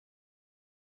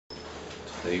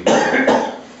they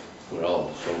were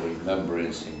also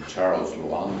remembering Saint Charles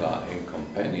Lwanga and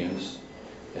companions.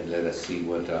 And let us see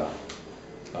what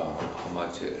how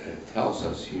much it tells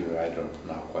us here.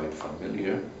 Not quite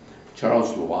familiar.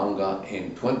 Charles Lwanga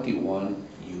and 21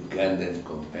 Ugandan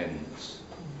companions.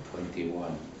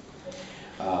 21.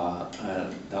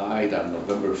 And died on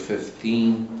November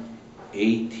 15,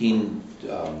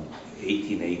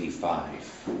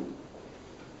 1885,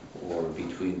 or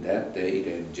between that date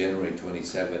and January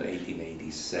 27,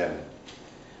 1887.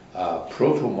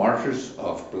 Proto-martyrs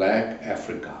of Black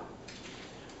Africa.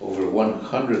 Over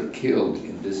 100 killed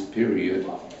in this period,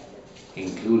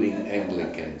 including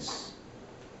Anglicans.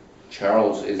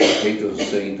 Charles is the patron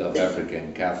saint of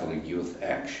African Catholic Youth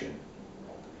Action.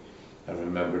 I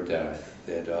remember that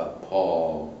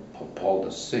Paul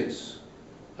VI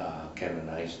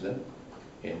canonized them,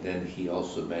 and then he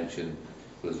also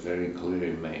was very clear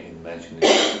in mentioning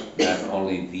not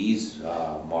only these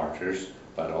martyrs,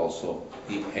 but also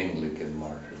the Anglican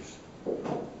martyrs.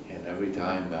 And every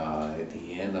time at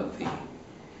the end of the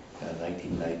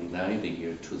 1999, the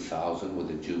year 2000, with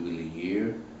the Jubilee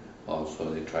year, also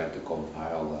they tried to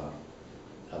compile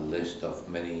a list of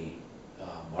many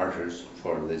martyrs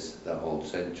for the whole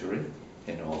century,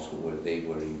 and also where they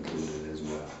were included as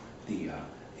well, the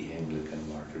Anglican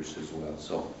martyrs as well.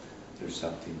 So there's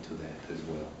something to that as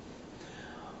well.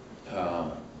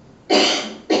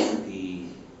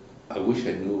 I wish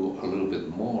I knew a little bit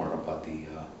more about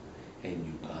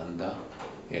in Uganda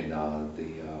and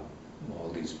all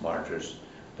these martyrs,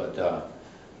 but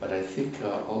I think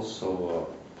also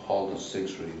Paul VI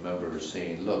remembers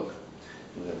saying, look,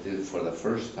 for the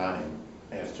first time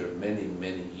after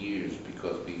many years,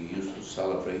 because we used to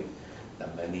celebrate the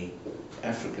many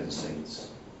African saints.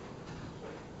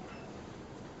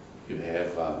 You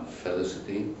have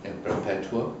Felicity and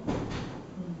Perpetua,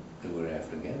 they were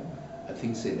African. I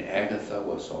think St. Agatha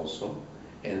was also,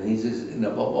 and he is, and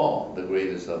above all, the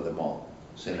greatest of them all,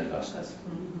 St. Augustine.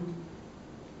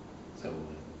 So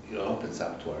it opens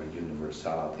up to our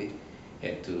universality,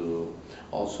 and to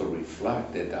also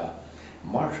reflect that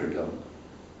martyrdom,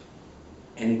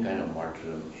 any kind of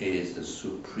martyrdom, is the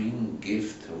supreme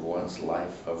gift of one's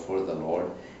life for the Lord,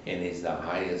 and is the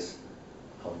highest,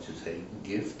 how would you say,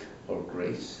 gift or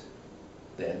grace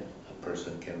that a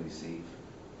person can receive.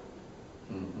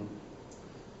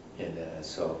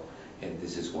 And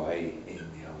this is why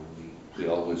we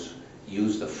always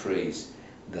use the phrase,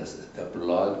 the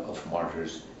blood of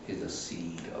martyrs is the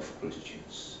seed of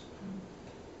Christians.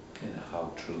 And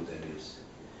how true that is.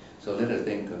 So let us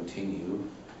then continue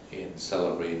in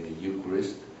celebrating the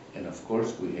Eucharist, and of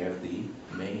course we have the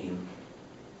main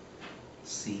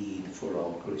seed for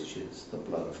all Christians, the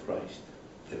blood of Christ,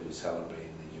 that we celebrate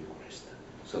in the Eucharist.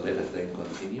 So let us then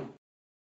continue.